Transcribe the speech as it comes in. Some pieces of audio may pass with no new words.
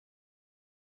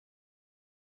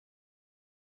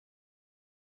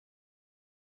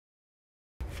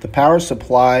The power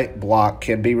supply block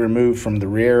can be removed from the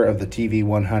rear of the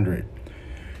TV100.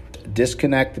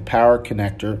 Disconnect the power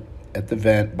connector at the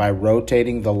vent by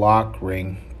rotating the lock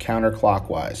ring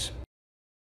counterclockwise.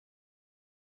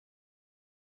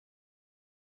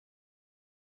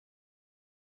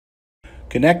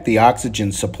 Connect the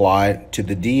oxygen supply to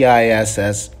the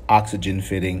DISS oxygen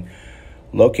fitting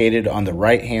located on the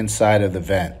right-hand side of the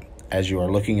vent as you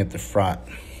are looking at the front.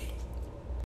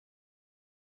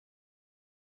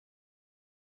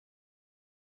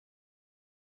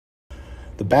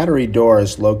 The battery door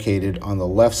is located on the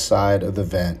left side of the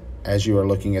vent as you are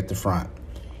looking at the front.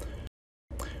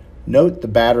 Note the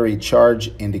battery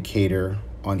charge indicator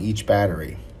on each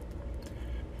battery.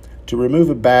 To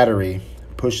remove a battery,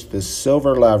 push the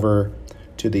silver lever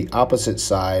to the opposite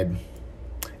side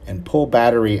and pull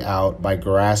battery out by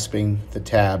grasping the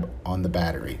tab on the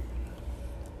battery.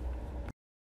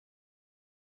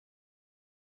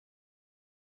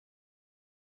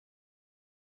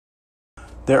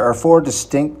 There are 4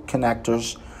 distinct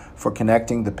connectors for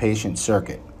connecting the patient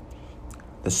circuit.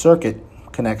 The circuit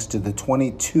connects to the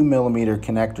 22mm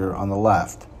connector on the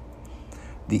left.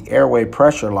 The airway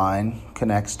pressure line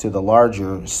connects to the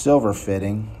larger silver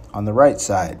fitting on the right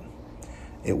side.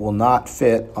 It will not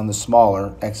fit on the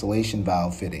smaller exhalation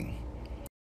valve fitting.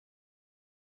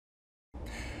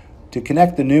 To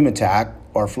connect the pneumatic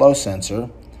or flow sensor,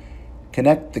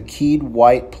 connect the keyed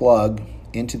white plug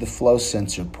into the flow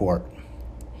sensor port.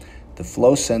 The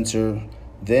flow sensor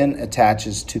then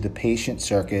attaches to the patient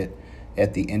circuit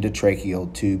at the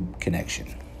endotracheal tube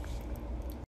connection.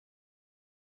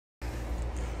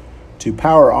 To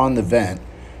power on the vent,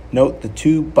 note the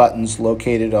 2 buttons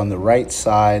located on the right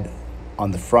side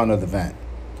on the front of the vent.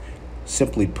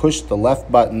 Simply push the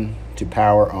left button to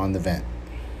power on the vent.